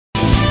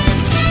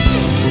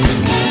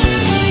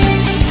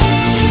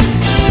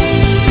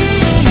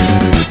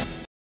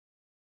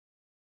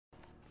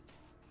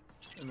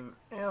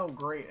Oh,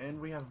 great.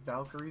 And we have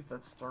Valkyries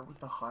that start with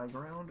the high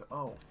ground?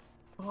 Oh,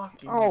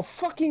 fucking... Oh,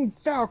 fucking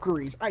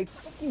Valkyries. I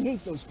fucking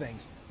hate those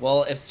things.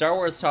 Well, if Star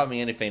Wars taught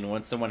me anything,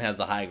 once someone has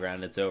the high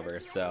ground, it's over,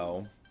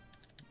 so...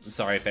 I'm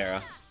sorry,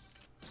 Farah.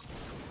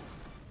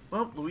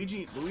 Well,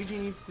 Luigi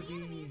needs to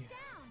be...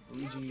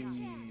 Luigi.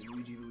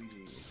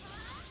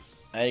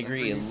 I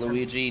agree,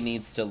 Luigi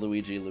needs to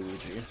Luigi.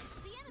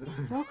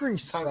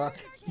 Valkyries suck.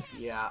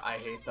 Yeah, I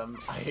hate them.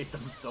 I hate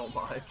them so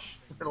much.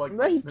 They're like...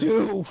 They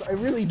do. I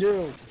really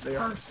do. They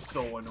are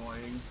so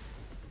annoying.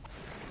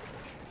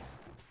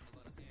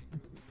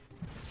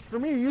 For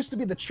me, it used to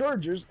be the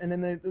Chargers, and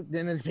then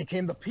it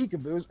became the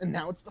Peekaboos, and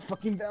now it's the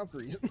fucking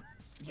Valkyries.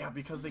 Yeah,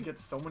 because they get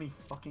so many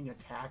fucking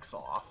attacks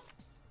off.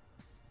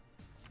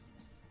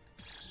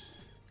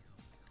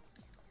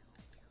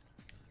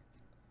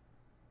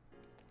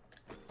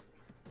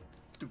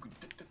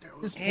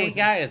 Hey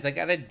guys, I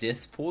got a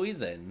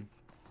Dispoison.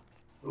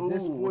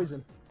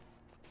 Dispoison.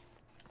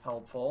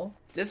 Helpful.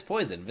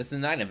 Dispoison. This is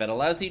an item that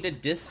allows you to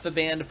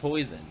disband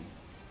poison.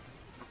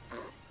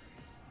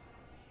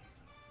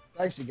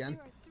 Dice again.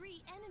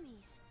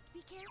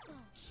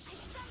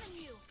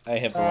 I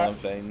hit the wrong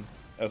thing.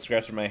 I was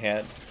scratching my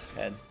head.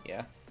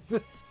 Yeah.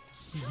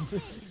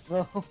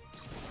 well,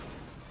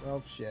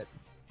 shit.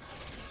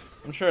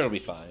 I'm sure it'll be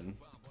fine.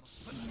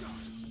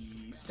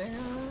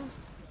 Stand.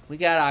 We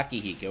got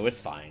Akihiko,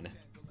 it's fine.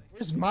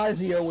 Where's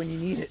Mazio when you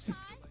need it?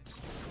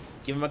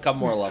 Give him a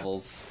couple more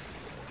levels.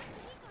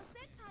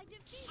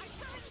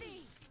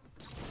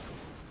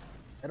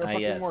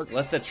 Yes. Work.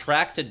 Let's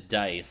attract a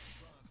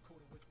dice.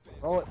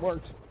 Well, it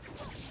worked.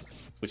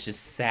 Which is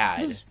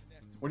sad.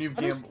 When you've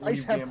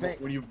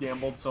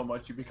gambled so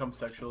much, you become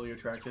sexually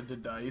attracted to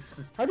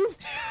dice. How do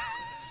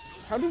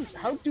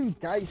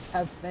dice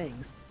have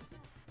fangs?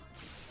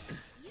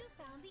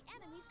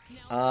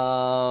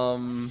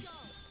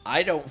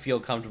 I don't feel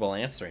comfortable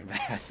answering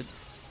that.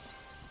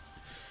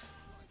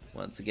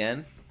 Once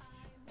again.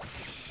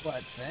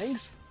 What,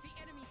 fangs?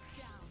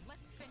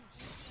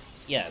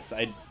 Yes,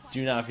 I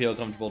do not feel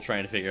comfortable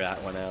trying to figure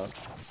that one out.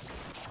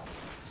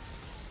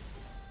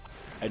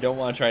 I don't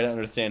want to try to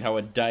understand how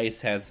a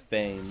dice has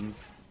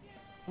fangs.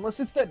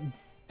 Unless it's that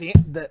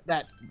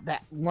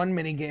one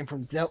mini game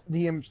from Devil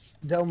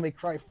May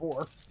Cry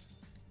 4.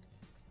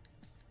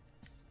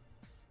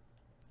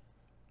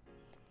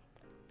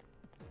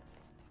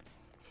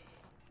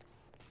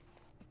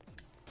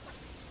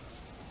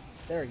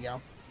 There you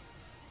go.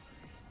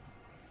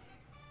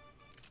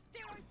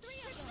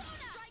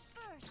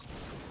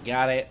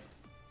 Got it.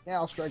 Yeah,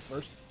 I'll strike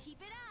first. Keep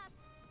it up.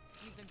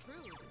 You've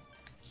improved.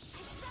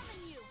 I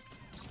summon you.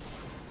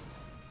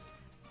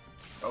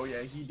 Oh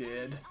yeah, he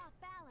did.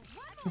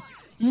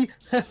 he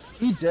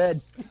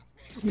did.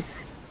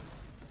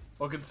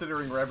 Well,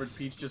 considering Rabbit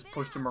Peach just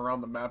pushed him around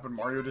the map and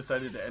Mario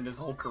decided to end his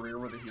whole career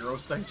with a hero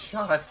sight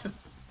shot.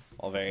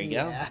 Well, there you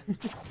go.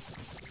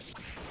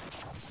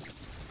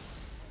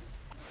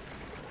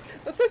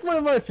 That's like one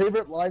of my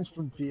favorite lines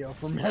from Geo,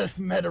 from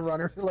Meta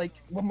Runner. Like,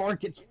 Lamar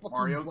gets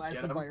fucking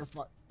blasted by her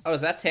fuck. Oh,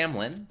 is that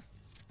Tamlin?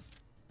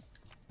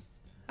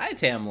 Hi,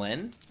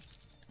 Tamlin.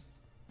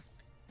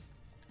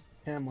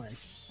 Tamlin.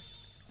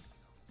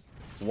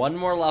 One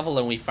more level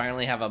and we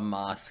finally have a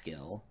Ma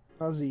skill.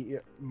 Fuzzy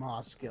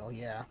Ma skill,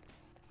 yeah.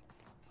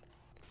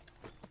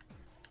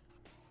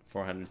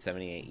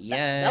 478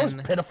 yen. That was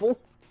pitiful.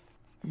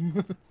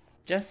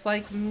 Just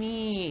like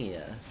me.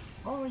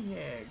 Oh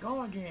yeah,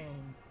 go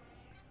again.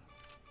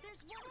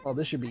 Oh,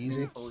 this should be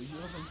easy. Oh, he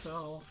heals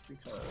himself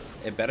because...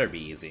 It better be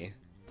easy.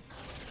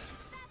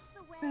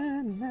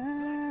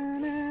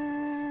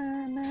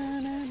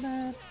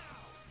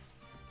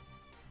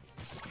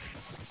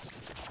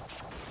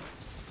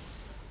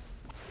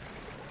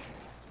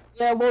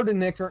 Yeah, Lord and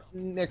Nick are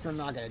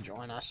not gonna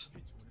join us.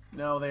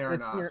 No, they are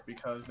not,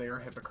 because they are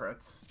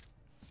hypocrites.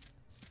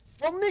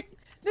 Well,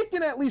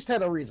 Nickten at least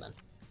had a reason.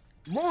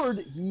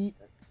 Lord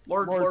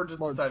just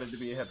decided to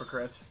be a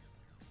hypocrite.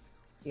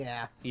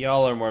 Yeah.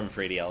 Y'all are more than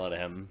free to yell at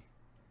him.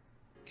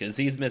 Because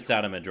he's missed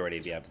out on a majority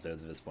of the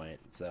episodes at this point,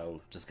 so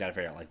just gotta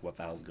figure out, like, what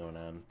the hell's going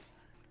on.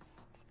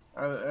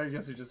 I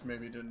guess he just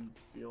maybe didn't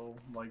feel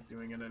like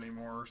doing it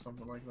anymore or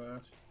something like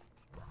that.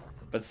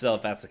 But still,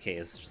 if that's the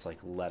case, just, like,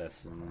 let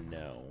us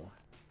know.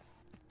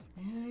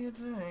 Yeah, you'd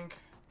think.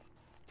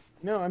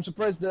 No, I'm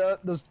surprised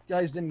those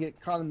guys didn't get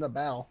caught in the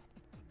battle.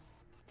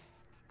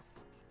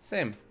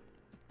 Same.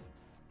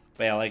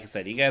 But yeah, like I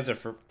said, you guys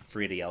are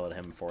free to yell at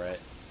him for it.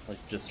 Like,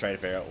 just try to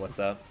figure out what's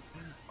up.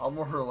 I'll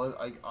more or less,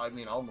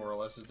 I'll more or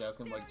less just ask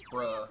him, like,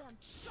 bruh,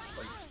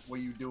 like, what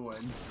you doing?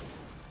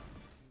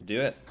 Do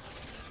it.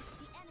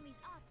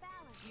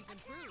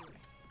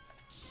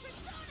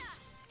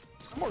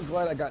 I'm more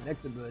glad I got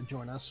Nickten to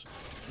join us,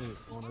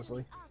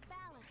 honestly.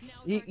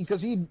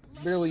 Because he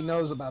barely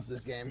knows about this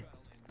game.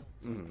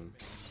 Mm-hmm.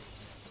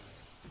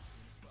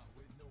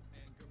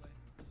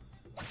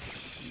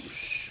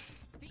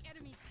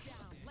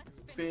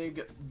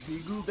 Big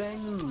bigoo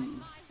bangoo.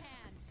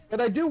 But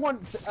I do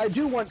want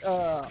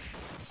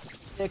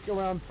Nick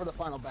around for the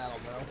final battle,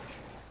 though.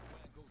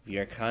 The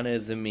Arcana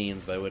is a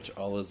means by which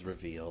all is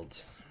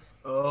revealed.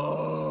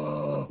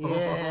 Oh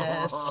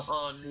Yes.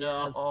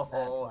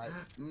 no! Yes,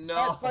 No!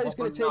 that fight is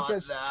gonna take not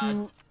us that.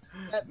 to.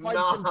 That fight's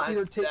Not gonna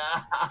either take.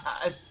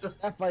 that.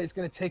 That fight is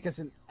gonna take us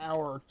an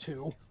hour or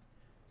two.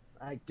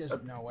 I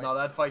just know it. No,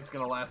 that fight's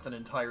gonna last an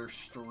entire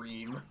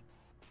stream.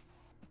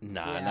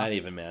 Nah, Yeah. not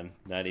even, man.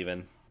 Not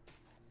even.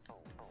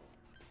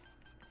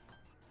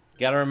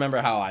 Gotta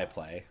remember how I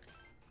play.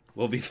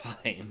 We'll be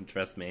fine,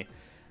 trust me.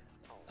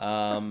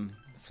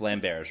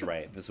 Flamberge,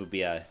 right. This would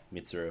be a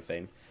Mitsuru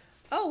thing.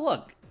 Oh,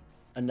 look!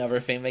 Another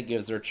thing that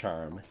gives her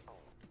charm.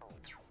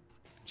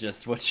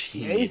 Just what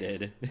she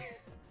needed.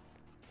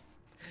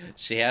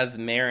 She has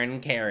Marin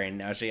Karen,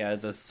 now she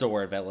has a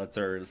sword that lets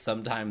her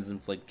sometimes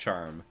inflict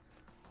charm.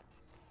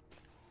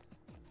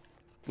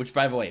 Which,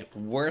 by the way,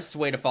 worst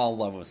way to fall in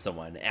love with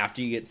someone,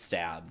 after you get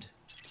stabbed.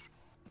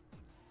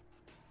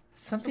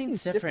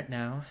 Something's different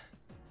now.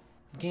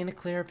 Gain a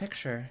clearer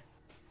picture.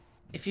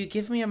 If you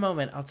give me a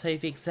moment, I'll tell you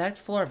the exact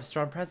floor the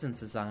strong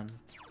presence is on.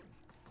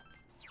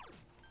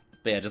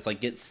 But yeah, just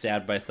like get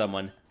stabbed by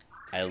someone.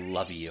 I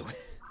love you.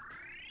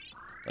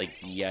 Like,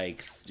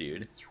 yikes,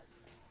 dude.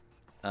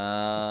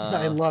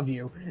 I love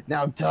you.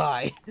 Now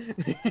die.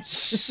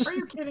 Are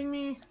you kidding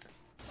me?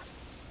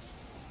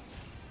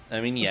 I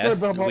mean,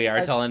 yes, we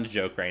are telling a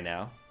joke right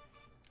now.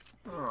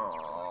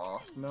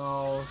 Oh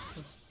no!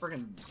 This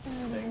friggin'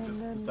 thing just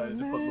decided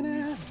to put Luigi.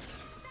 That's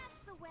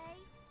the way.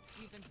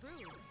 You've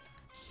improved.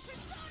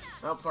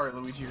 Oh, sorry,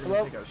 Luigi. You're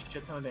gonna take a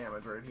shit ton of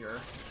damage right here.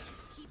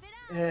 Keep it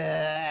up.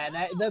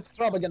 Yeah, that's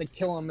probably gonna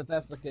kill him if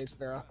that's the case,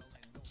 Farah.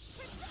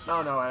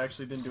 No, no, I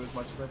actually didn't do as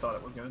much as I thought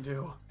it was gonna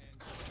do.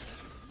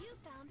 You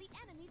found the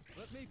enemy's.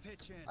 Let me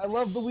pitch in. I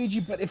love Luigi,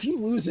 but if you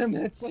lose him,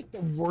 that's like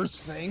the worst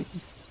thing.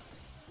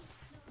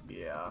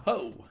 Yeah.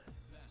 Oh!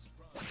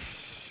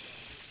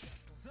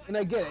 And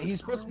I get it. He's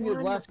supposed to be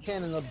the last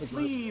cannon of the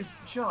group. Please,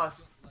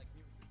 just.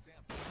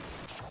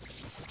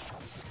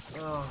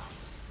 Oh,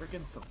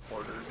 freaking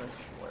supporters!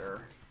 I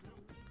swear.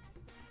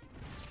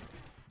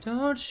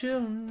 Don't you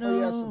know? Oh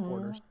yeah,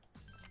 supporters.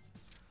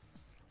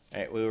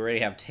 Alright, we already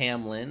have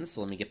Tamlin,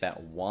 so let me get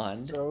that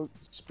wand. So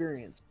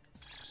experience.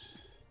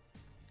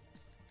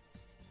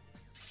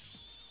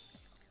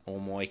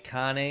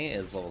 Omoikane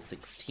is level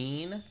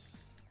 16.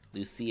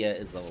 Lucia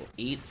is level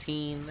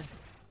 18.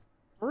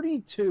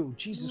 32.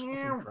 Jesus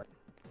Yeah. Christ.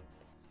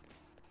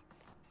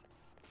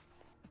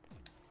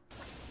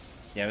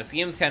 Yeah, this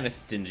game's kind of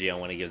stingy on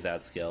when he gives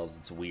out skills.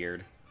 It's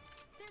weird.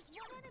 There's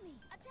one enemy.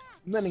 Attack.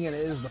 Then again,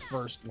 it is the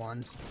first one.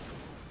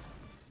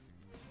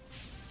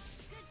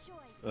 Good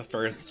choice. The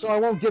first... So I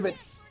won't give it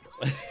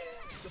the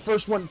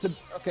first one to.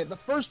 Okay, the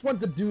first one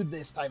to do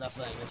this type of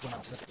thing is what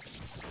I'm saying.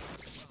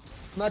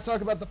 I'm not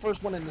talking about the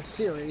first one in the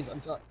series.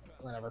 I'm talking.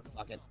 Whatever.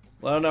 Fuck it.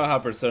 Well, I don't know how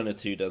Persona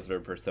 2 does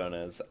their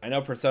personas. I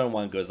know Persona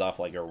 1 goes off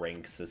like a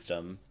rank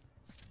system.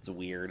 It's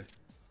weird.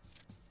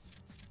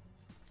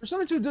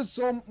 Persona 2 does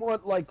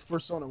somewhat like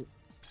Persona.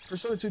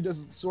 Persona 2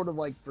 does sort of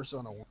like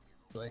Persona 1,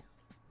 actually,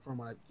 from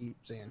what I keep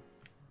seeing.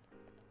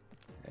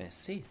 I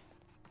see.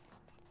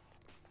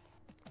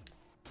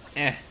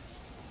 Eh.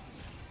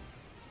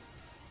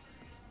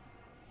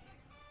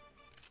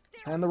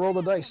 And the roll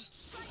the dice.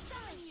 We're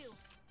selling you.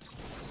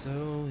 So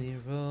we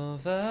roll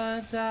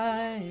the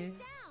dice.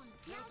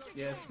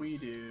 Yes, we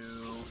do.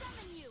 Selling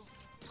you.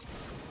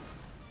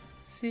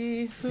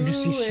 See who You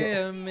just see shit.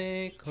 will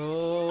make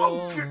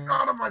Oh, get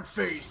out of my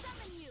face!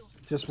 Selling you.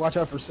 Just watch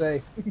out for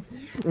Say. Keep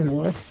it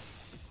up.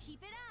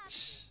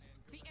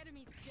 The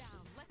enemy's down.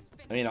 Let's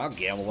finish. I mean, I'll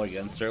gamble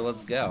against her.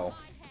 Let's go.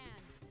 My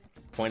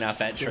hand. Point out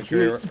that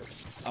trickery.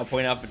 I'll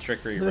point out the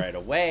trickery right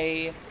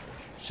away.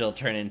 She'll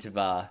turn into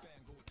the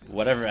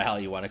whatever the hell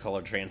you want to call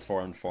her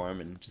transformed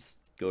form and just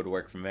go to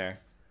work from there.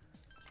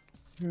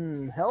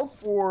 Health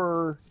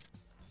or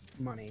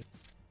money?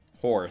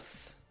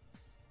 Horse.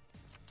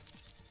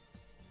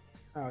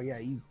 Oh yeah,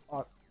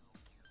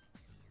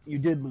 you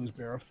did lose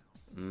Barrow.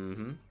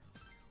 Mm-hmm.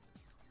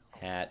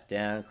 Hat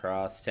down,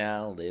 cross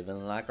town,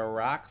 living like a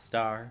rock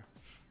star.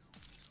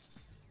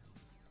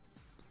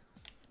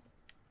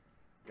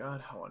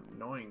 God, how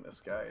annoying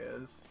this guy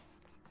is.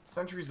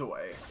 Centuries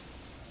away.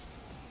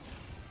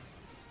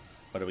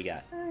 What do we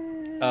got?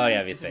 Oh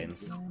yeah, these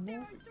veins.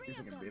 These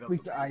are gonna beat up.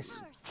 Weak to ice.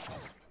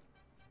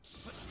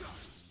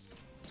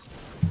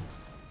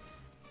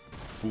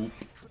 Boop.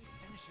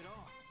 Finish it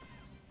off.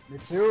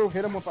 Mitsu,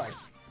 hit him with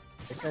ice.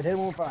 I said hit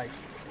him with ice.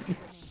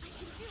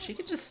 She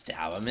could just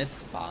stab him.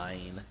 It's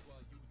fine.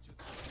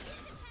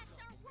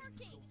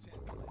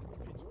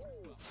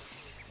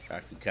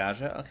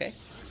 Rakukaja, okay.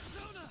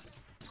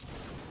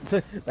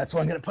 That's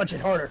why I'm gonna punch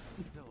it harder.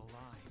 Still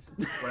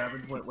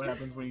alive. What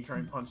happens when you try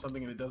and punch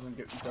something and it doesn't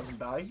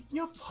die?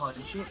 You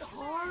punch it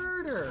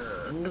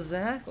harder.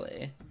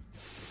 Exactly.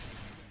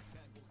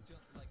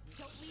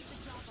 Don't leave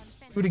the job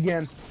unfinished. Do it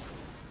again.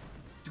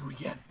 Do it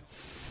again.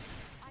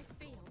 I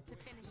failed to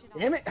finish it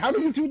Damn it! How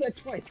did you do that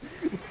twice?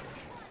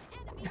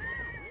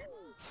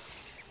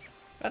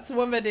 That's the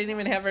one that didn't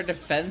even have her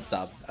defense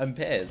up. I'm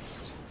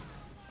pissed.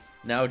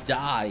 Now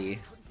die.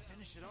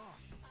 Finish it off.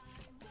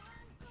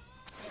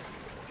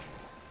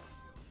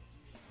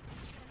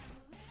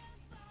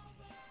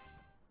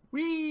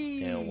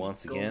 Whee! And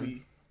once Go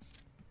again.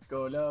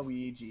 Go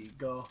Luigi,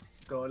 go.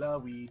 Go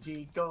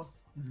Luigi, go.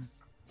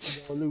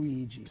 Go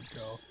Luigi,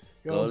 go.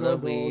 Go,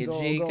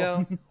 Luigi,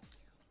 go.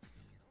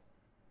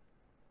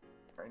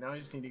 Alright, now I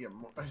just need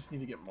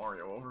to get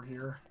Mario over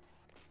here.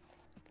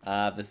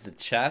 This is a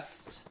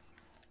chest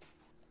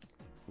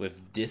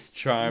with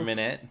Discharm in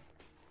it.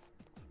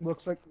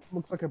 Looks like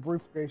a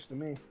briefcase to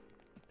me.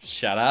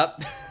 Shut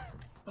up.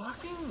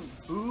 Fucking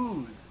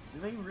booze. Do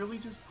they really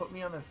just put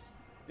me on the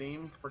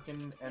same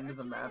freaking end of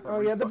the map? Oh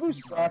yeah, the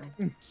boosts suck.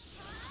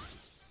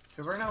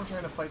 Because right now I'm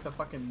trying to fight the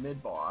fucking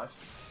mid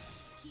boss.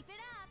 Keep it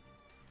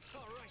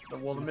up.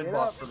 The mid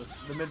boss for the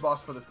mid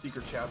boss for the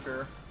secret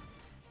chapter.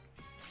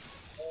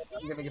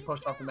 I'm gonna get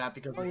pushed off the map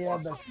because Oh the yeah,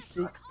 boss the fucking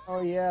sucks.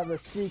 the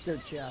secret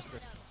chapter.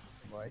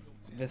 Boy.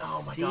 The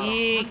Oh my God,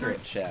 secret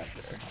 100.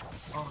 chapter.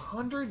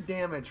 100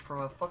 damage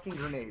from a fucking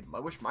grenade. I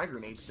wish my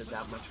grenades did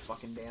that much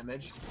fucking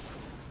damage.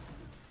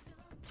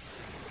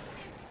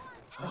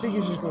 I think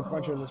he's just gonna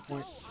punch her at this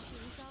point.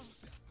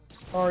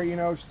 Or, you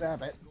know,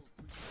 stab it.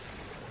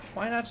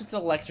 Why not just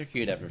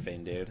electrocute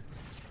everything, dude?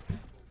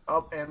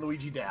 Oh, and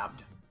Luigi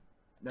dabbed.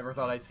 Never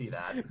thought I'd see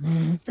that.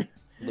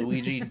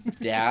 Luigi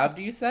dabbed,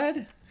 you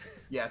said?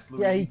 Yes,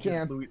 Luigi, Yeah, he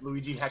can.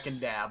 Luigi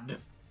heckin' dabbed.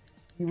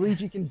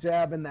 Luigi can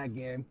dab in that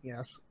game,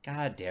 yes.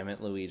 God damn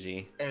it,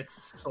 Luigi.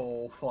 It's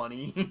so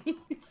funny.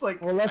 It's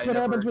like Well, that's what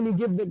happens when you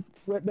give the.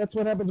 That's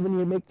what happens when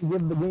you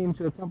give the game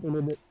to a company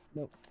that.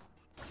 Nope.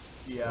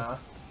 Yeah,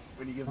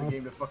 when you give the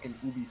game to fucking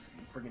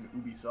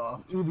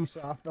Ubisoft.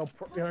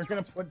 Ubisoft, they're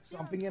gonna put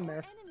something in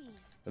there. Enemies.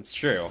 That's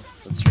true.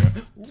 That's true.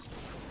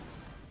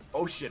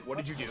 Oh shit! What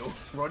did you do?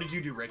 What did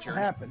you do, Richard?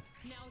 What happened?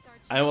 Now's our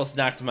chance. I almost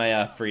knocked my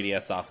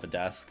 3DS off the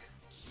desk.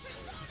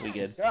 We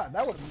good. God,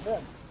 that would have been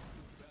good.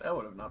 That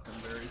would have not been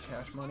very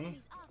cash money.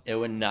 It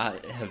would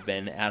not have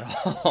been at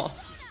all.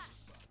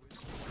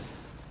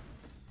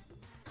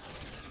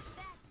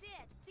 That's it.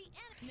 The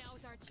enemy.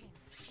 Now's our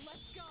chance.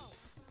 Let's go.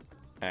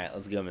 Alright,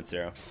 let's go,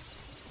 Mitsuru.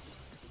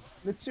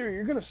 Mitsuru,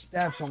 you're gonna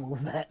stab someone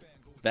with that.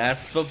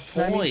 That's the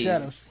That means point.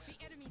 shadows.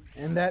 The enemy.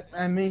 And that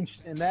I mean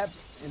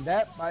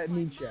I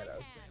mean shadow.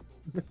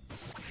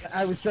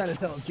 I was trying to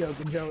tell a joke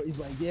and Joe he's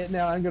like, yeah,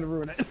 no, I'm gonna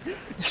ruin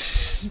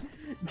it.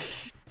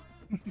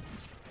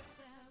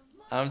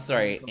 I'm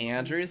sorry,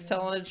 Andrew's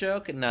telling a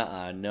joke?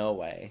 Nuh-uh, no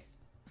way.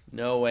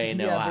 No way,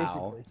 no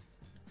how. Basically.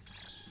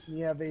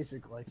 Yeah,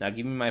 basically. Now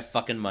give me my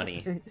fucking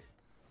money.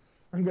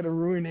 I'm gonna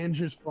ruin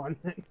Andrew's fun.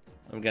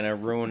 I'm gonna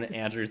ruin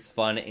Andrew's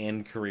fun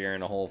and career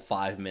in a whole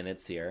 5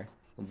 minutes here.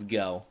 Let's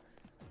go.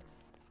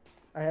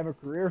 I have a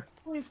career.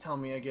 Please tell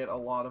me I get a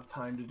lot of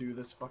time to do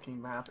this fucking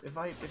map. If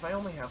I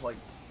only have like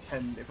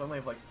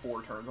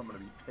 4 turns, I'm gonna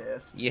be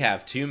pissed. You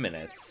have 2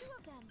 minutes. Two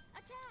of them.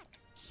 Attack.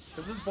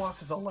 Because this boss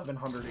has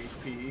 1100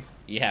 HP.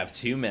 You have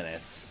 2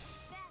 minutes.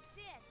 That's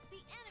it. The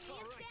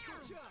enemy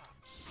is down.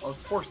 Oh, this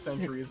poor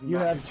sentry is You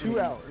not have 2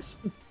 getting- hours.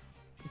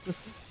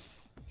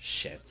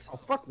 Shit. Oh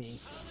fuck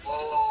me.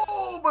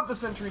 Oh, but the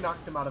sentry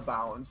knocked him out of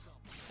bounds,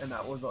 and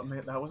that was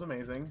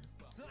amazing.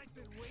 I've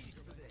been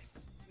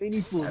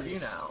waiting for this. Have you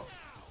now?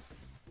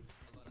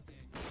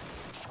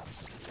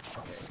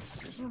 Okay,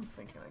 here's what I'm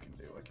thinking I can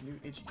do. I can do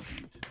itchy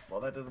feet.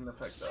 Well, that doesn't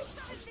affect the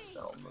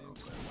cell movement.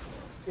 So.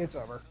 It's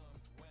over.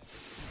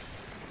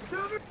 It's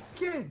over,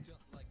 kid.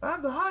 I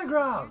have the high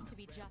ground. Appears to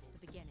be just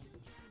the beginning.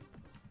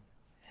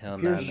 Hell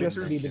no. Here's just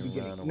to be the Mitsuru,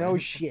 beginning. run No away.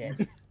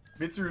 shit.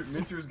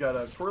 Mitsuru's got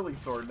a twirly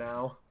sword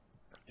now.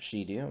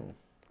 She do.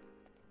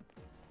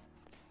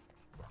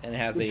 And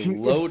has a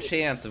low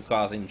chance of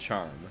causing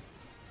charm.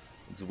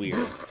 It's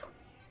weird.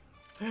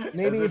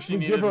 Maybe As if she we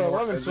needed give her more,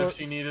 11 as sword. if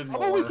she needed How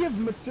more. about we give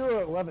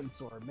Mitsuru 11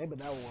 sword? Maybe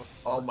that will work.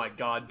 Oh my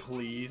god,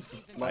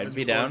 please. I'd Lemon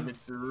be sword down.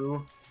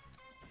 Mitsuru.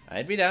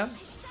 I'd be down. I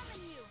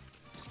summon you.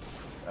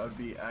 That would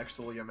be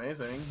actually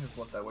amazing, is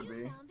what that would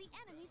be. Found the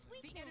enemy's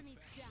weakness. The enemy's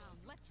down.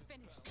 Let's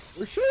finish this.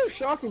 We're sure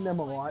shocking them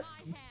a lot.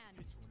 Hand.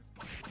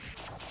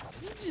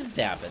 It just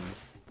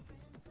happens.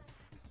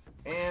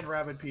 And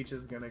Rabbit Peach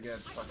is gonna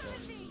get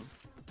fucking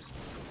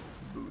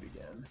booed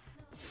again.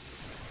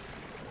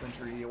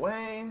 Sentry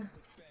away.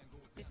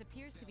 This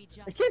appears to be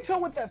just. I can't tell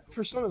what that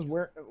persona's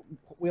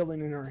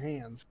wielding in her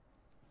hands.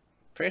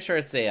 Pretty sure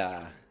it's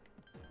a,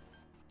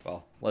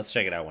 well, let's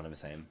check it out one of the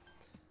same.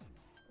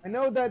 I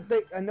know that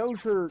I know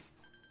her.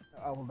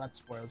 Oh, well, that's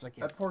spoilers. I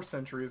can't. That poor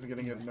Sentry is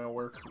gonna get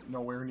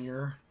nowhere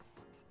near.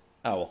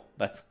 Oh, well,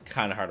 that's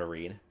kind of hard to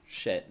read.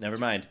 Shit, never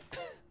mind.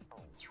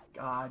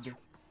 God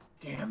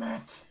damn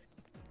it.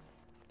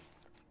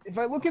 If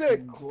I look at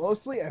it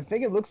closely, I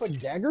think it looks like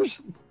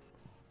daggers.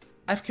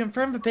 I've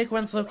confirmed the big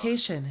one's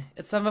location.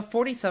 It's on the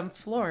 47th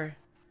floor.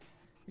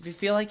 If you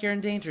feel like you're in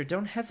danger,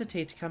 don't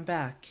hesitate to come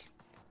back.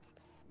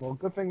 Well,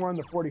 good thing we're on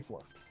the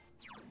 44th.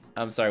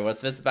 I'm sorry, what's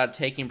this about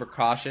taking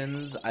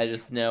precautions? I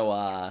just know,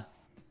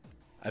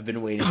 I've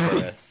been waiting for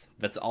this.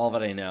 That's all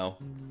that I know.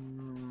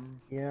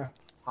 Yeah.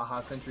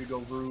 Haha, Sentry go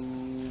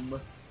room.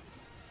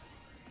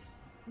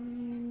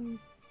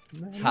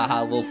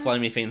 Haha, little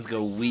slimy things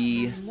go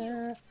wee.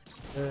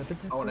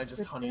 Oh, and I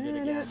just honeyed it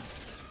again.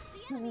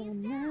 Pitch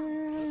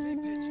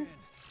in.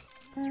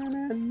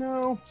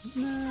 No.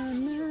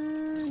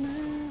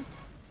 No.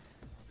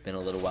 Been a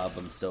little while,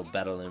 but I'm still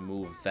battling and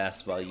moving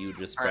fast while you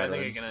just Alright,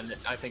 battling.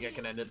 I think I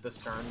can end it this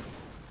turn.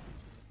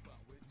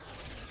 That's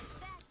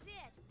it.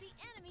 The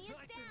enemy is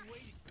I've down. been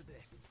waiting for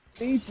this.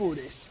 Wait for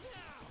this.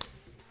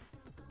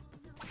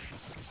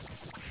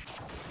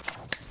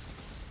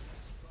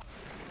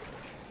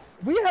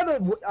 We have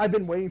a. I've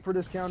been waiting for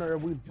this counter. Are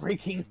we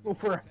breaking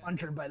over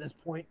 100 by this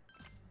point?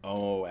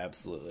 Oh,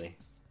 absolutely.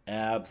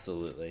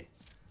 Absolutely.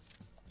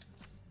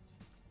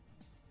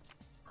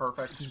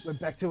 Perfect. Just went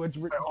back to its.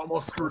 I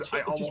almost screwed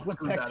that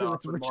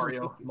up, but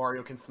original.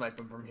 Mario can snipe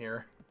him from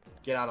here.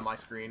 Get out of my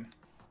screen.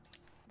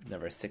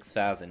 Another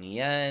 6,000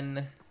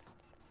 yen.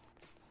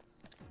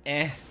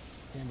 Eh.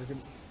 And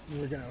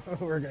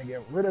we're gonna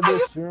get rid of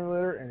this sooner or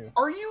later. Anyway.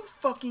 Are you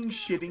fucking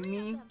shitting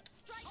me?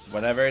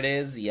 Whatever it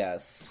is,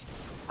 yes.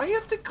 I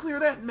have to clear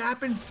that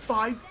map in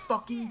 5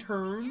 fucking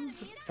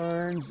turns?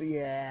 Turns,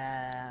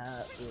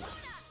 yeah.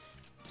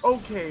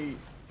 Okay,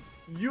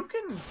 you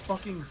can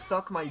fucking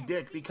suck my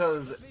dick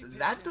because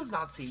that does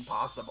not seem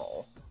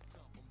possible.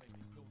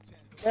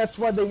 That's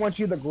why they want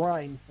you to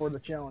grind for the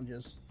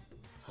challenges.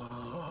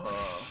 Oh,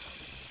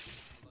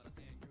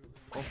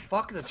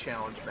 fuck the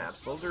challenge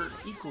maps. Those are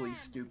equally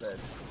stupid.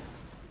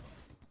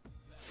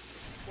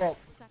 Well,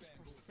 Such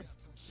persistence.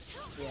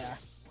 yeah.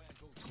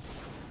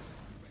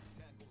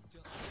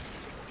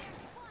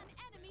 One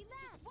enemy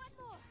left. One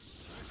more.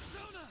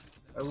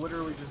 I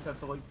literally just have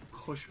to like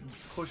push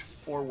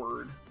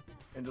forward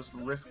and just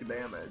risk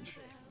damage.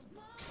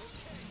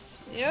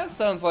 Yeah,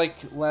 sounds like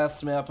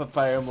last map of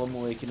Fire Emblem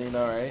Awakening,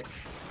 alright.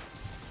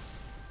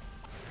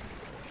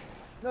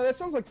 No, that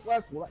sounds like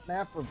last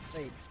map for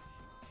Fates.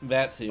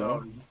 That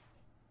too.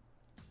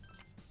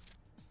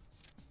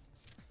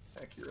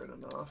 Accurate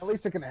enough. At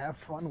least I can have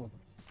fun with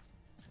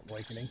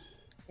Awakening.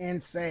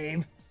 And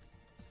save.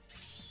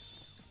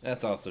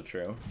 That's also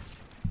true.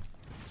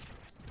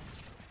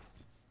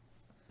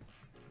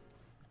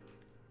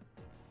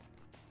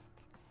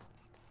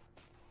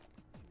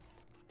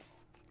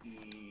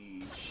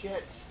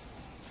 Shit.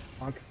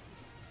 Punk.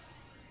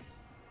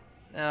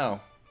 Oh.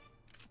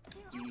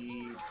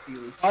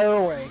 Steely Fire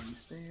away.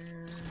 there.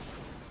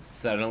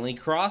 Suddenly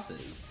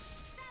crosses.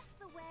 That's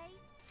the way.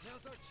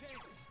 Now's our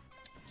chance.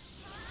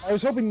 I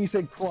was hoping you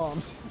said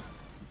crumbs.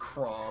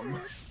 Crom.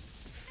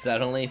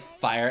 Suddenly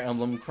Fire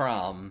Emblem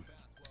Crom.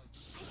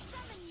 I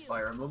summon you.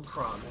 Fire Emblem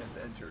Crom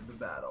has entered the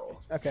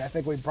battle. Okay, I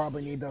think we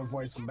probably need to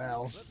avoid some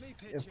battles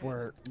if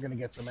we're gonna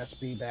get some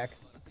SP back.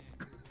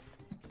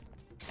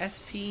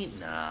 SP?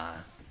 Nah.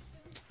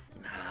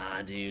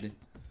 Nah, dude.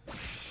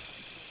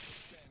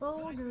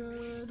 Oh,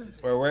 good.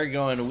 Where we're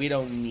going, we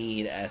don't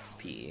need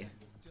SP.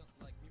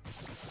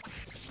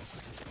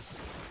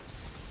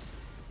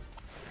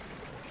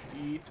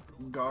 Eat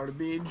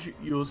garbage,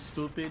 you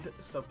stupid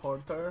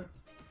supporter.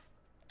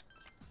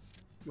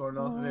 You are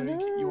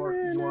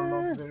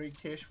not very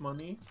cash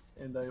money,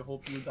 and I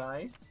hope you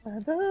die.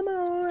 I'm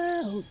all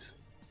out.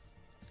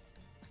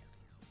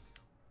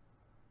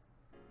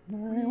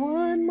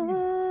 One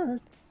more.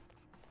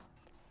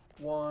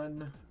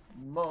 One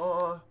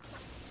more.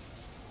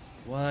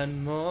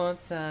 One more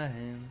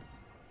time.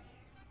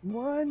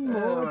 One I'm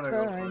more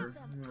gonna time.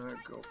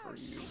 go for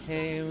you.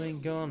 Hey, we're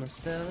gonna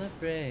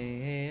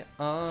celebrate.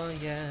 Oh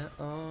yeah,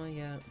 oh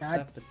yeah. God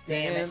Stop the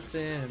damn it.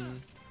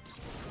 dancing.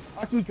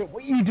 Akiko,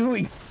 what are you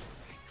doing? I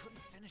couldn't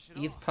finish it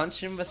He's off.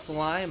 punching the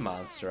slime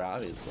monster,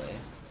 obviously.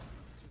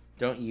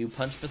 Don't you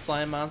punch the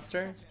slime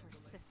monster?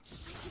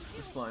 Persistence.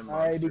 The slime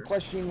I'd be monster.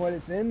 questioning what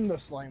it's in the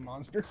slime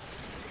monster.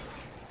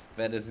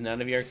 That is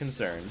none of your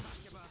concern.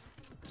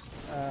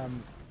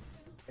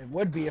 It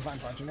would be if I'm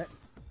punching it.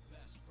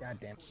 God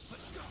damn.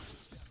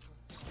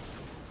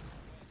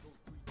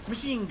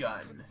 Machine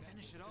gun.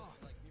 Finish it off.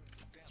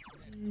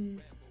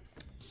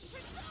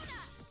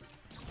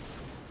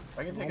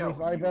 I can take Only out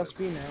 5 you. SP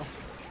now. One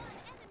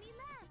enemy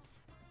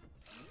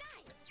left. Nice.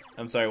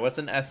 I'm sorry, what's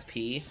an SP?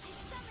 I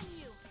summon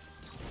you.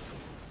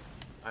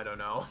 I don't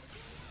know.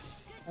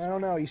 I don't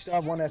know, you still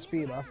have 1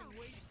 SP though.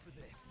 Waiting for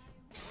this.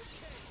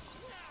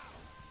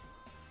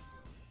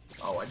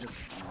 Oh, I just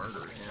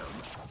murdered him.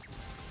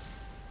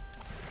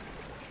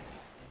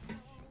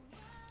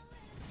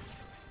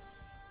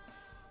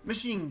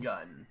 Machine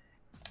gun.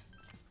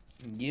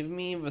 Give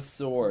me the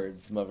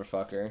swords,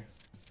 motherfucker.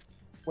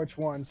 Which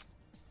ones?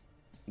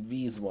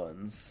 These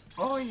ones.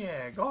 Oh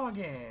yeah, go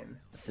again.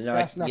 So now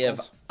Brass I can give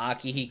knuckles.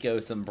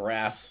 Akihiko some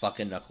brass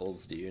fucking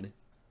knuckles, dude.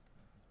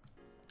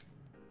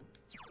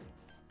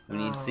 When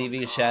you see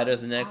these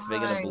shadows next, they're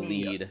gonna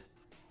bleed.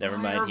 Never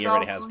mind, he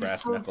already has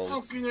brass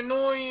knuckles. Fucking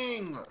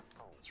annoying.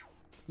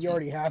 You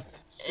already have.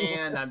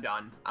 And I'm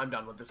done. I'm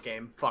done with this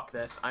game. Fuck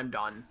this. I'm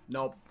done.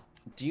 Nope.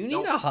 Do you need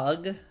Nope. a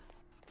hug?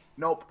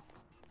 Nope.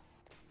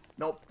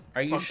 Nope.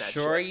 Are you Fuck that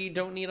sure shit. you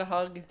don't need a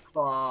hug?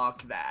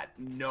 Fuck that.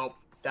 Nope.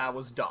 That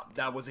was dumb.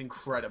 That was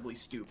incredibly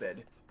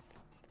stupid.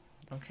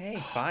 Okay, I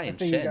fine.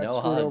 think Shit, you got no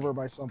screwed hug. over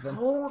by something.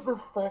 How the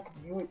fuck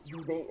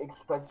do they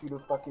expect you to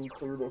fucking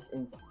clear this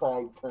in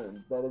 5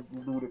 turns? That is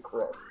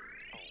ludicrous.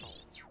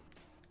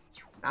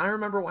 Now I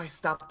remember why I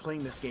stopped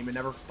playing this game and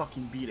never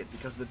fucking beat it,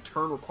 because the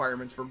turn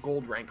requirements for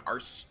gold rank are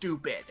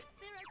stupid.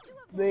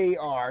 They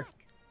are.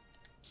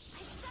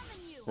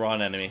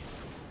 Wrong enemy.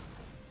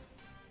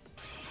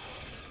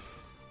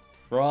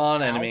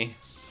 Wrong enemy.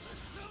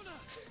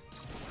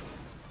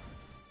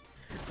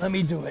 Let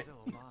me do it.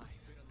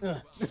 Still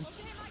alive. Let's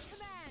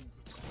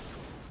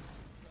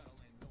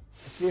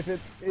see if it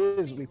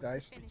is weak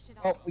dice.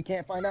 Oh, we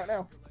can't find out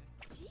now.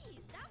 Jeez,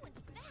 that one's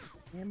fast.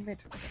 Damn it.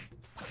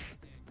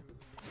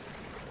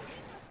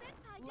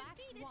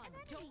 Last one.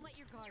 Don't let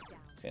your guard down.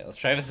 Okay, let's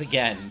try this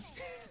again.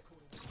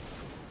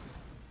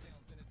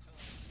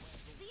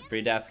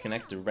 Three dots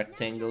connect to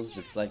rectangles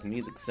just like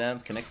music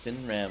sounds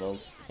connecting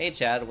rambles. Hey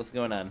Chad, what's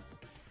going on?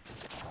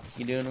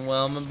 You doing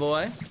well, my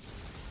boy?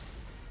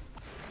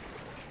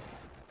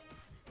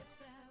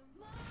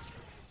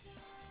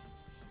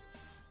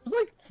 There's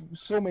like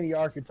so many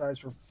archetypes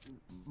for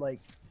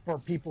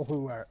people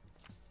who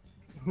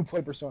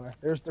play Persona.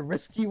 There's the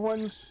risky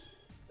ones,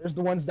 there's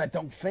the ones that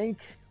don't think,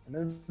 and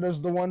then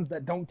there's the ones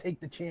that don't take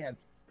the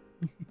chance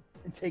and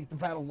take the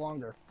battle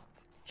longer.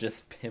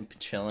 Just pimp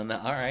chillin'.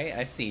 Alright,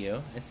 I see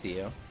you. I see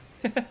you.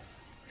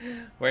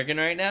 Working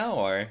right now,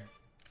 or?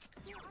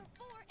 There are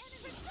 4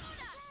 enemies.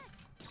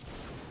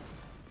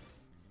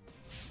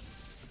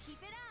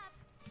 Keep it up.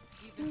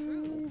 You can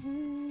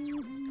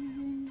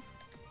prove.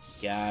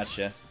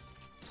 Gotcha.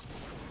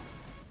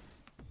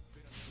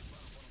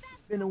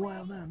 Been a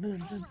while now. Nah. I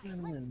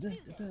summon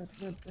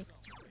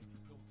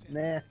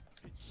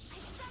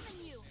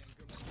you.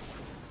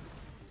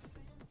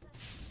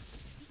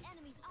 The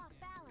enemy's off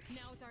balance.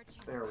 Now's our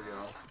chance. There we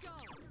go. Go.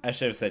 I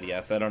should have said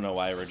yes. I don't know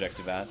why I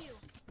rejected that.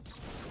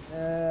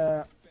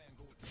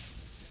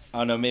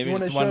 Oh no, maybe you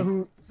just wanna show one.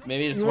 who-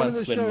 Maybe just you one wanted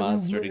to squid show who-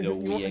 monster to go you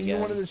wee wanted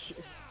again. wanted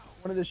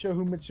to show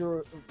who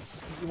Mitsuru.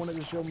 You wanted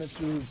to show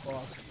Mitsuru's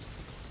boss.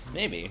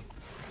 Maybe.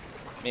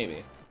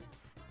 Maybe.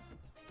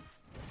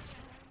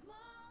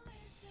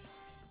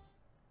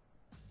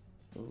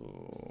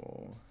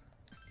 Ooh.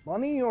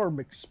 Money or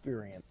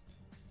experience?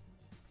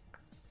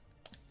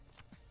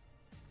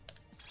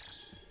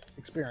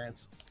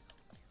 Experience.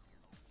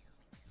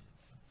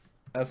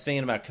 I was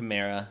thinking about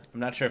Chimera. I'm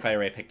not sure if I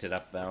already picked it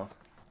up though.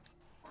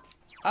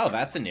 Oh,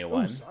 that's a new Ooh,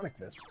 one. Sonic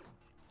this.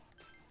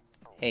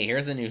 Hey,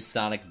 here's a new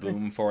Sonic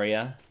Boom for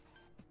you.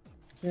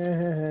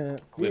 Fear.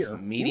 With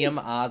medium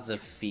Ooh, odds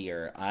of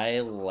fear.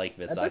 I like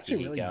this that's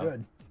actually really Akihiko.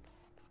 good.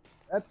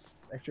 That's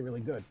actually really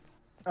good.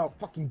 Oh,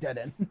 fucking dead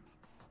end.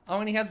 Oh,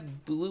 and he has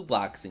blue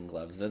boxing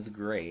gloves. That's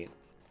great.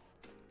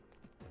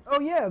 Oh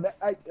yeah,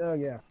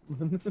 yeah.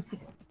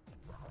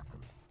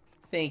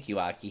 Thank you,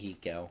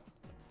 Akihiko.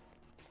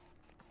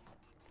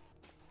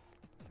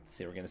 Let's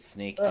see, we're gonna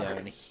snake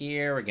down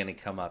here. We're gonna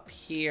come up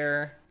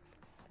here.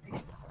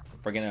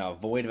 We're gonna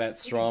avoid that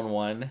strong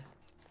one.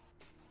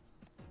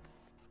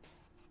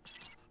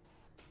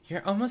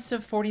 You're almost to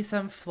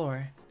 47th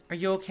floor. Are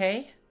you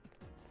okay?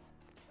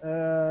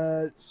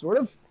 Sort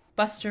of.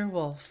 Buster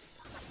Wolf.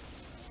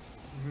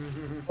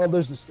 Oh,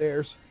 there's the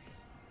stairs.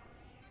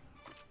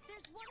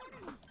 There's one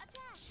enemy.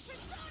 Attack.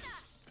 Persona.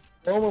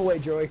 Oh my way,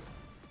 Joey.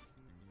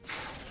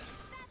 That's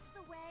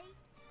the way.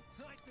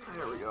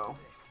 There we go.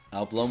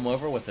 I'll blow him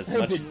over with as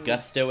much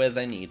gusto as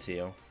I need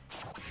to.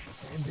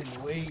 I've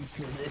been waiting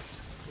for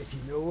this, if you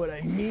know what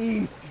I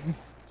mean.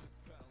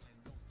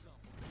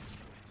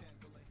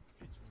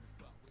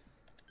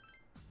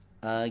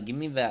 Give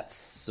me that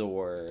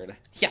sword.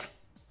 Yeah.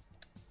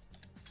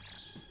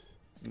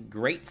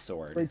 Great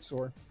sword. Great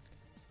sword.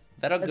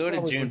 That'll That's go to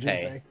probably for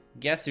Junpei. Junpei.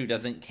 Guess who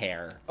doesn't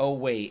care? Oh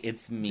wait,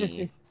 it's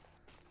me.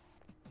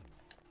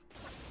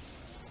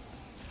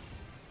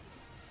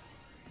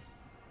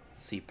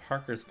 See,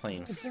 Parker's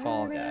playing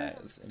Fall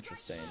Guys.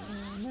 Interesting.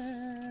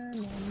 That's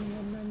it.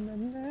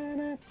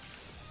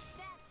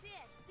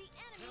 The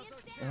enemy is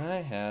down.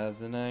 I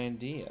has an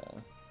idea.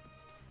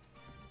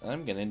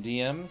 I'm gonna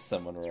DM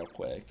someone real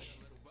quick.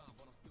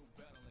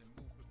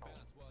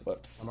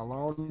 Whoops. I'm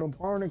alone in the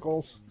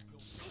barnacles.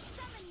 I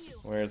summon you.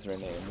 Where's her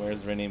name?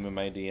 Where's her name in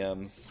my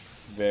DMs?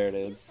 There it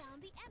is.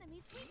 Found the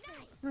enemy's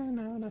weakness. I'm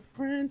not a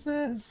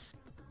princess.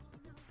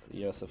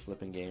 You also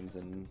flipping games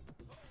in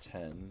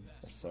 10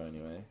 or so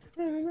anyway.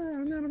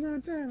 Wanna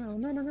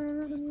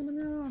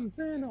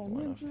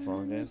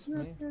Fall Guys with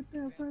me?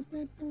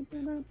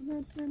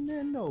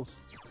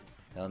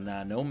 Hell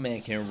nah, no man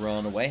can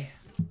run away.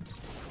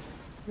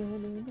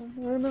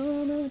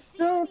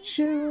 Don't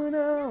you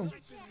know?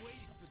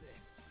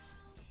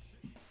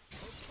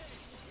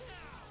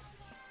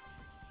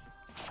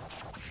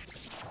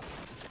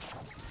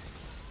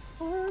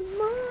 One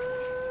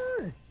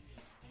more.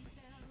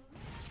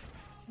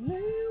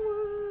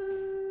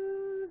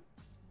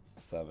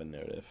 So I have a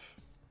notif.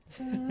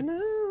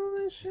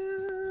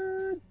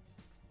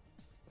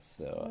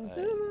 So I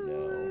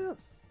know.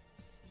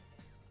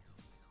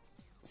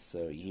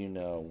 So you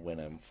know when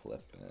I'm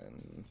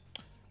flipping.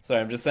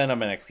 Sorry, I'm just setting up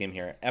my next game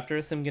here. After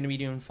this, I'm gonna be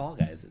doing Fall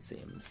Guys, it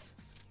seems.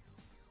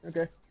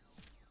 Okay.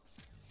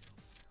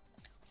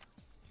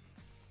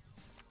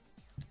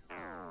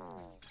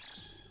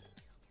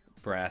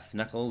 Brass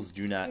knuckles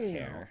do not Ew.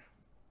 care.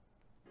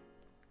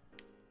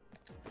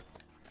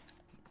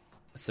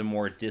 some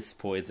more disc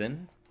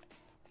poison.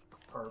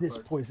 This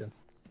Perfect. poison.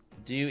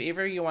 Do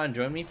either of you want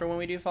to join me for when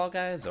we do Fall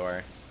Guys,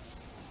 or?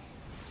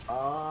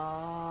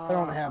 I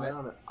don't have it.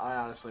 I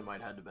honestly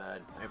might head to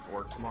bed. I have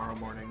work tomorrow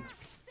morning.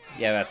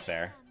 Yeah, that's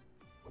fair.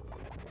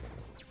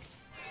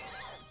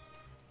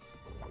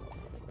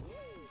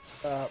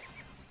 I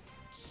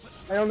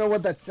don't know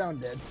what that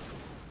sound did.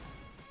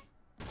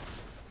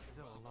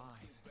 Still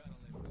alive.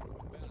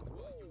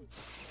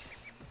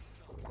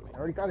 I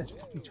already got his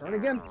fucking turn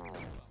again?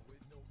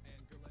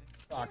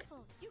 Fuck.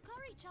 Careful,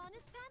 Yukari-chan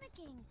is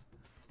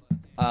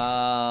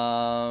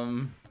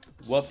panicking.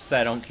 Whoops,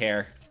 I don't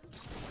care.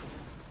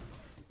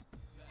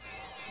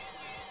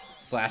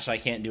 Slash, I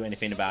can't do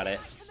anything about it.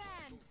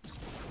 Command.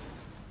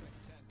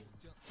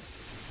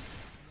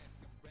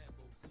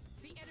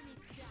 The enemy's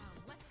down.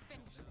 Let's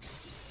finish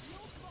this.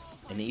 You'll fall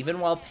by And even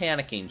while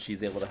panicking,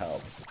 she's able to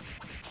help.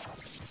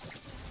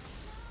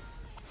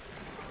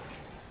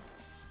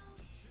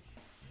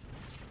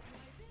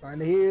 Trying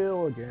to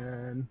heal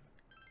again.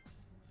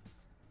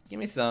 Give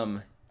me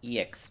some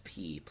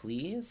EXP,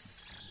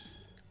 please.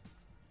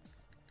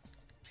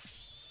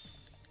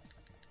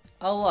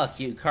 Oh look,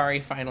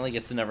 Yukari finally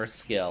gets another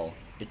skill.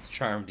 It's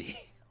Charm D.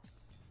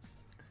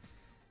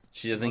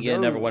 She doesn't get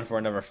another one for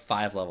another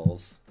 5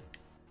 levels.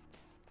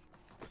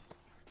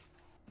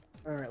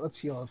 Alright, let's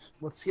heal.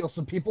 Let's heal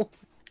some people.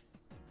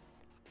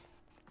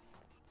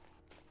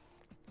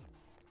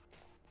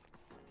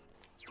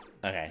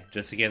 Okay,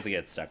 just in case I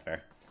get stuck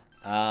there.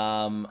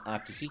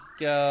 Akihiko.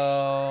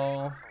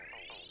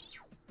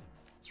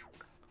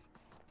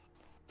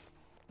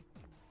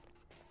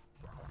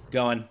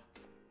 Going.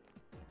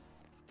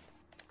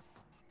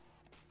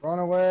 Run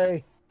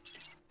away.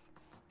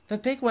 The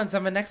big one's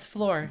on the next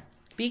floor.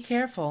 Be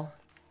careful.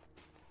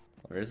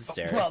 Where's the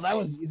stairs? Well, that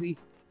was easy.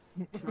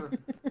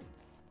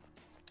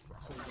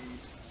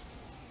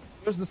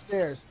 Where's the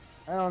stairs?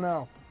 I don't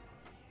know.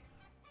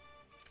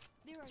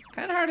 There are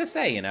Kind of hard to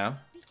say, you know.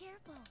 Be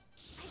careful.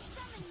 I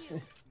summon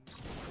you.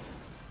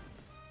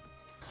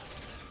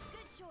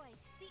 Good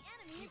choice. The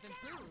enemy is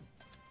down.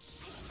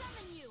 I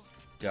summon you.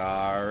 I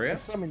Garu.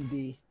 summoned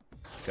D.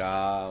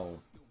 Go.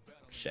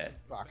 Shit.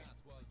 Fuck.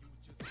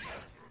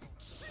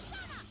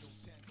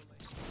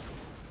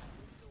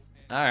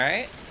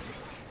 Alright.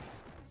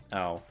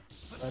 Oh.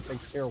 That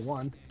takes care of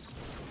one.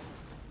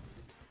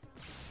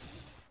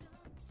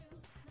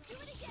 Do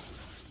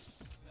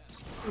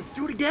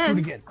it Do it again!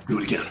 again. Do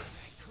it again! I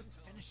couldn't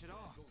finish it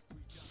off.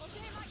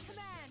 Obey my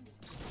command.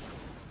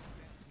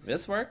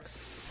 This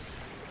works.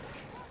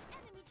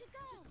 Enemy to go.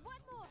 Just one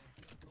more.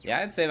 Yeah,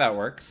 I'd say that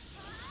works.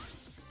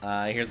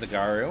 Here's a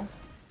Garu.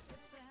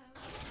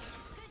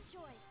 Good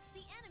choice.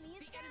 The enemy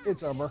is down.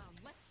 It's over.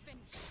 Let's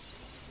finish.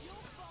 You'll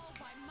fall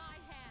by my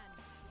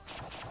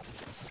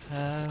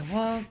hand. I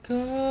won't go.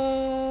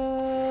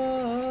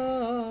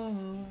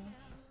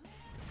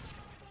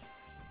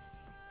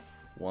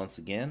 Once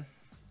again.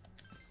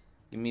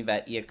 Give me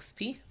that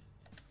EXP.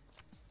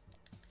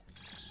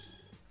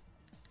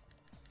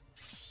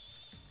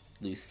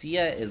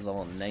 Lucia is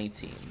level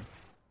 19.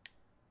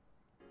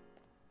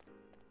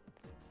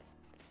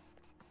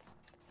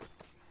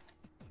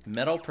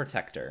 Metal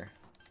Protector.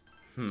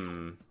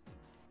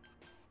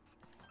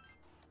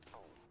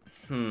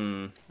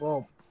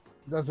 Well,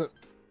 does it?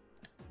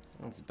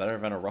 It's better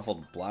than a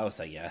ruffled blouse,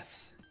 I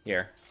guess.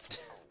 Here.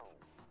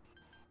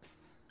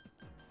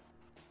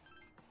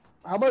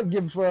 How about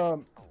give?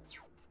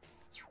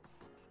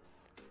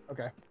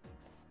 Okay.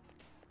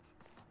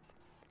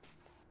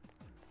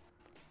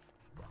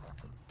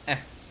 Eh.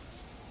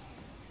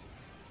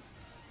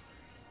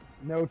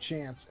 No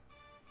chance.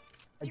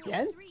 There are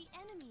Again? 3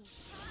 enemies.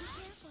 Be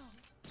careful.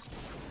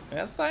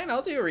 That's fine,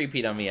 I'll do a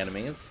repeat on the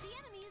enemies. The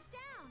enemy is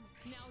down.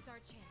 Now's our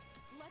chance.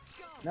 Let's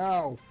go.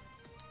 No.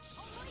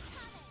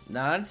 Omoikane.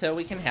 Not until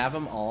we can have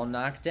them all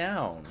knocked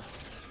down.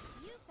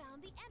 You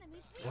found the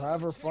enemy's We'll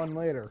have her fun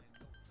later.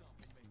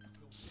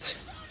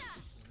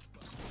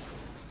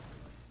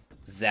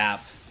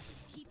 Zap.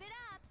 Keep it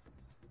up.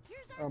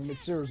 Here's our chance.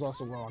 Mitsuru's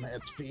also low on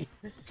XP.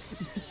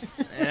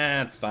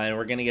 It's fine,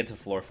 we're gonna get to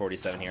floor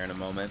 47 here in a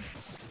moment.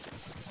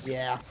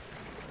 Yeah. Last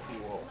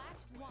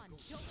one.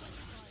 Don't let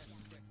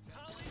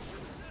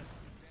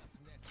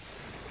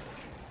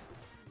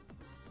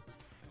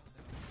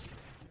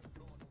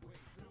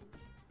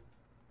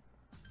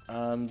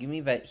it Give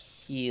me that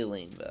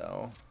healing,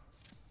 though.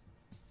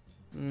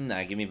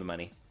 Nah, give me the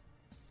money.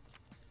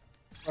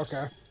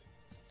 Okay.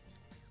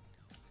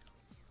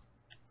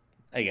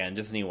 Again,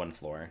 just need 1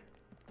 floor.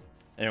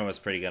 And it was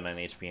pretty good on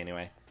HP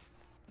anyway.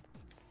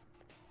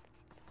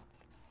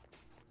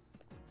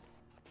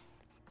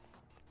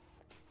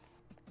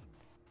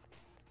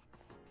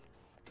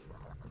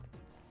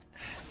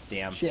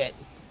 Damn. Shit.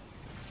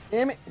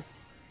 Damn it.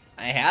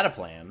 I had a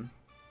plan.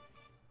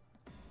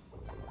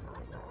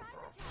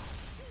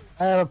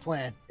 I have a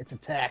plan. It's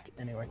attack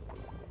anyway.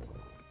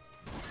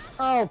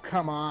 Oh,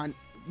 come on.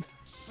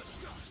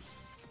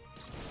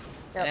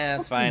 Yeah,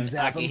 It's fucking fine.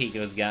 zap him.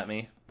 Akihiko's got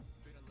me.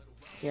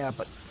 Yeah,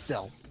 but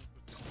still.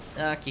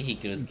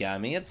 Akihiko's got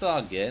me. It's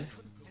all good.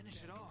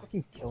 Finish it off.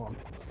 Fucking kill him.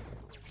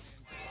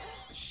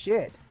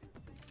 shit.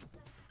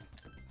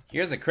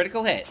 Here's a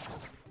critical hit.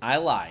 I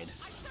lied.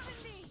 I summon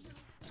thee.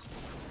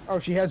 Oh,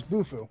 she has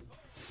Bufu.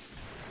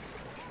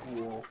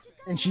 Cool.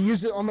 And she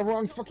used it on the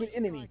wrong fucking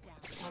enemy.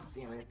 God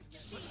damn it.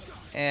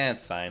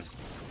 It's fine. It's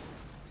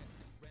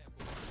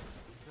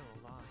still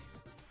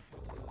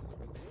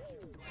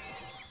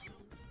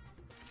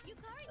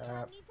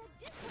alive.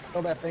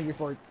 Kill that thing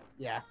before...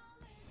 Yeah.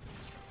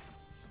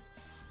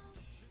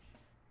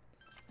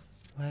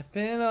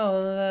 Weapon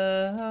all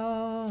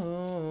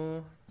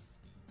low.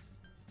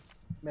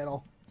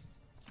 Metal.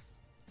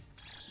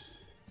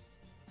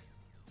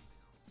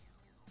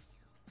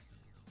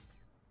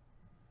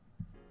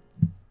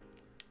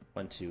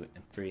 One, 2,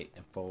 and 3,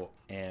 and 4,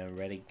 and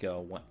ready,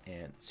 go. 1,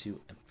 and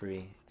 2, and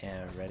 3,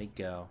 and ready,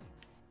 go.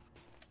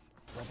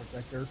 Well,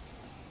 protector.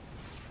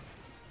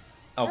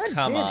 Oh, God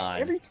come damn it, on.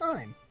 every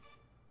time.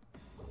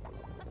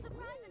 A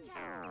surprise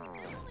attack.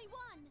 There's only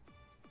one.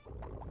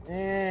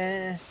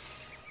 Eh.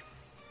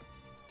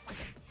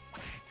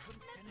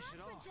 Couldn't finish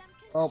it off.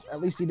 Well, at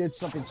least he did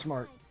something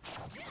smart.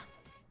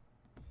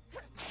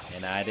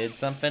 And I did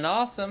something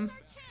awesome.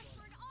 Chance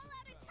for an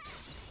all-out attack.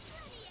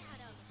 Ready,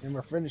 Adam. And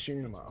we're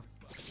finishing him off.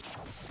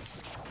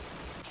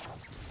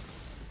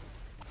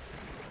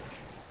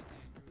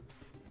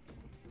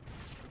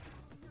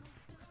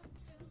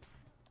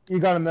 You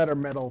got another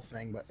metal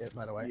thing, but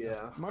by the way.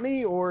 Yeah.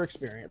 Money or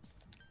experience?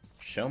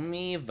 Show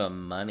me the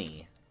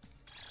money.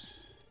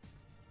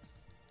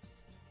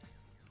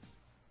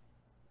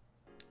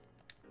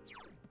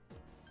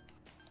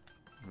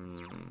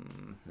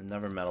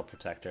 Another metal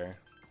protector.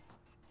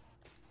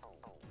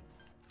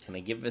 Can I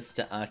give this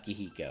to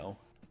Akihiko?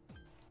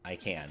 I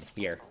can.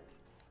 Here.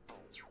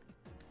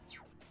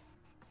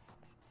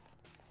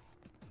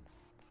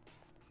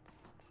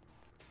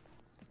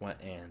 One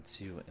and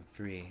 2 and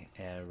 3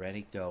 and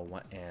ready go.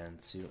 1 and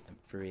 2 and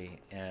 3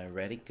 and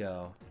ready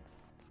go.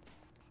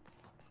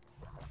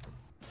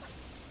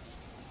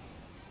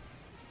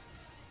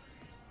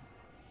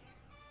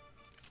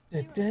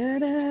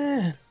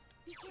 Da-da-da.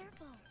 Be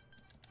careful.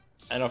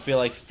 I don't feel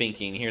like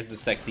thinking. Here's the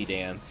sexy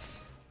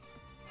dance.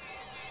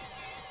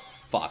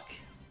 Fuck.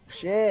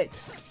 Shit.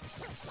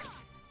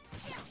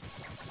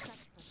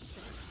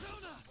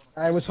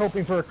 I was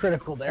hoping for a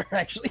critical there,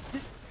 actually. I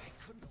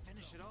couldn't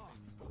finish it off.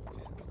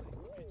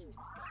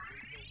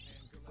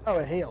 Oh,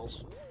 it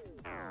hails.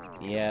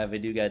 Yeah, they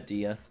do got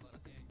Dia.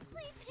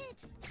 Please hit.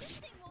 This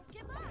thing won't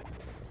give up.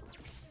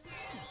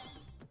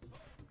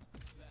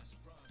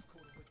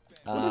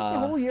 What does the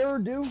whole year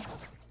do?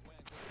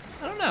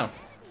 I don't know.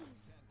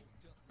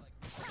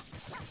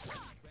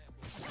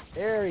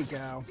 There we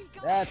go.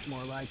 That's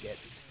more like it.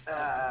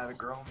 Ah, the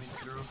girl me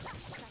through.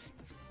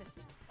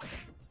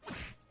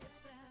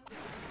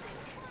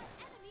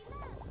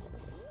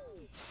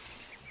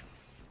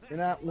 You're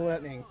not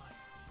letting.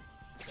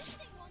 This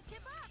thing won't give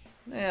up.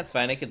 It's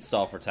fine. I can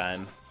stall for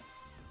time.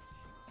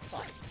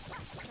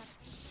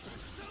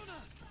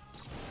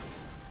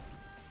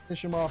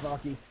 Fish him off,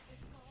 Aki.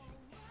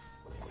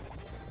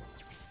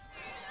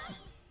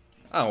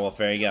 Oh, well,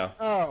 there you go.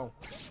 Oh,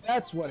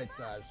 that's what it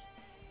does.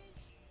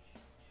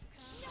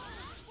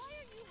 Why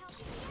are you helping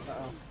me?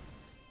 Uh-oh.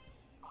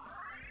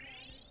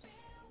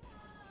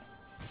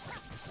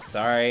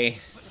 Sorry.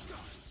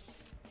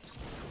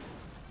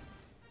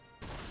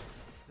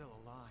 It's still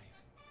alive.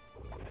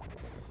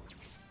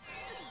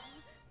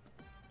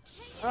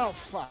 Oh,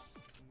 fuck.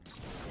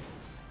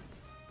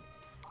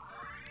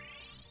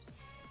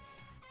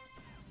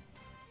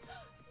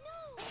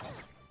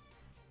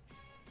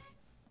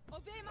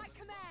 Obey my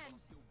command.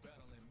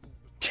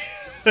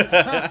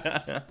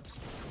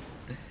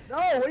 No,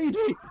 what are you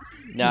doing?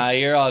 Nah,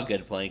 you're all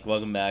good, Plank.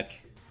 Welcome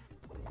back.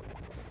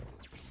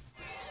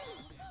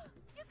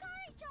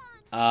 Yukari-chan.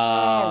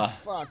 Oh,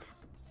 fuck.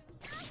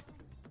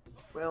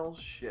 Well,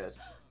 shit.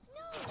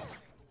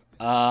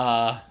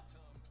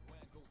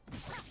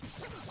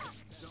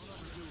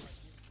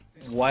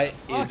 What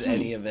is Aki.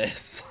 any of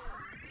this?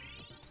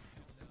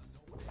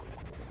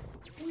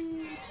 Here.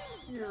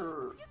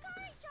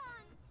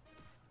 Yukari-chan.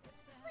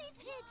 Please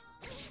hit.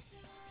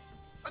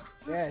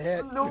 Yeah, it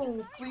hit.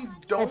 No, please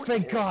Oh, don't.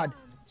 thank hit. God.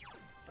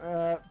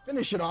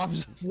 Finish it off,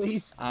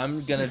 please.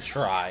 I'm gonna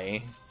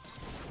try.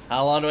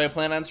 How long do I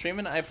plan on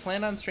streaming? I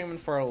plan on streaming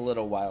for a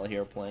little while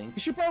here, Plank.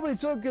 You should probably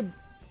take good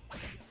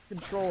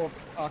control of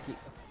Aki.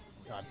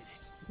 God.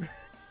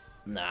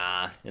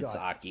 Nah, it's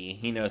God. Aki.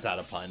 He knows how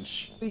to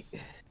punch.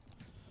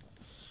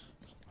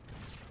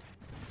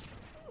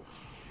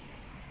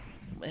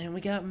 And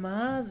we got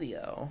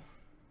Mazio.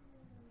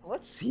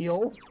 Let's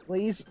heal,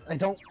 please. I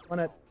don't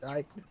want to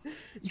die.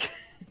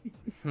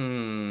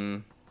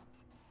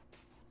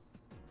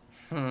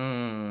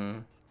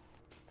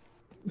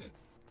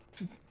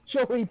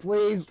 Joey,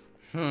 please.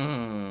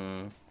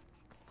 Hmm.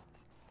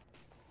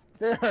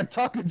 There,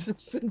 talking some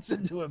sense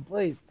into it,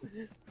 please.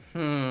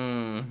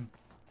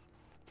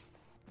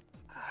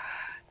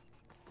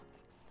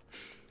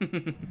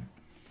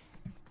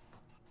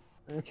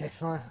 Okay,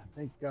 fine.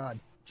 Thank God.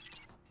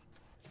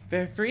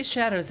 There are 3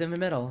 shadows in the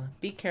middle.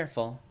 Be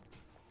careful.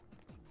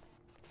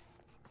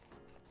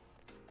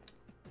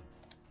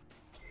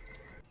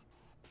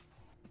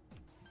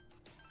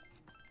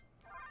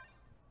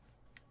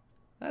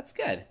 That's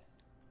good.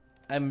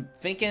 I'm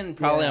thinking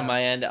probably on Yeah.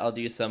 my end I'll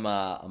do some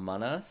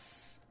Among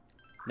Us.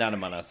 Not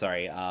Among Us,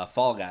 sorry.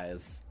 Fall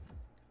Guys.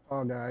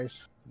 Oh,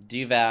 guys.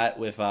 Do that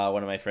with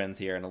one of my friends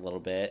here in a little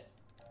bit.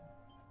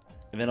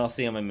 And then I'll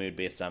see on my mood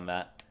based on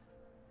that.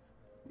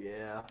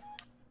 Yeah.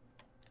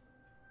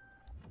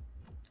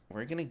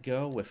 We're gonna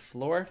go with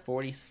floor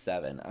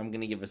 47. I'm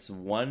gonna give us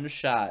one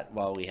shot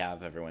while we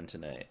have everyone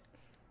tonight.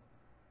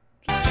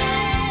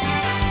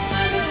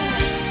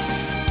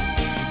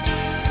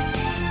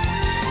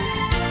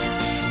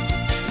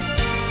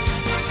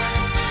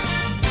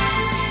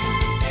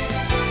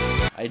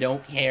 I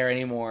don't care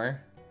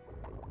anymore.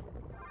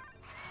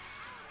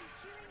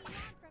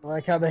 I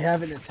like how they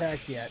haven't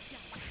attacked yet.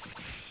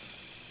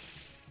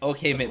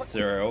 Okay,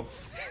 Mitsuru.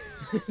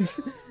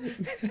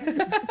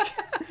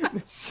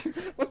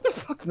 What the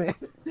fuck, man?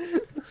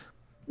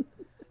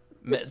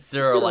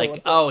 Mitsuru,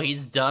 like, oh,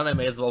 he's done. I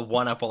may as well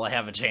one up while I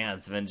have a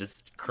chance, and then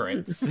just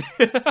crits.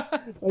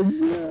 Oh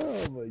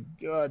my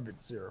god,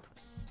 Mitsuru.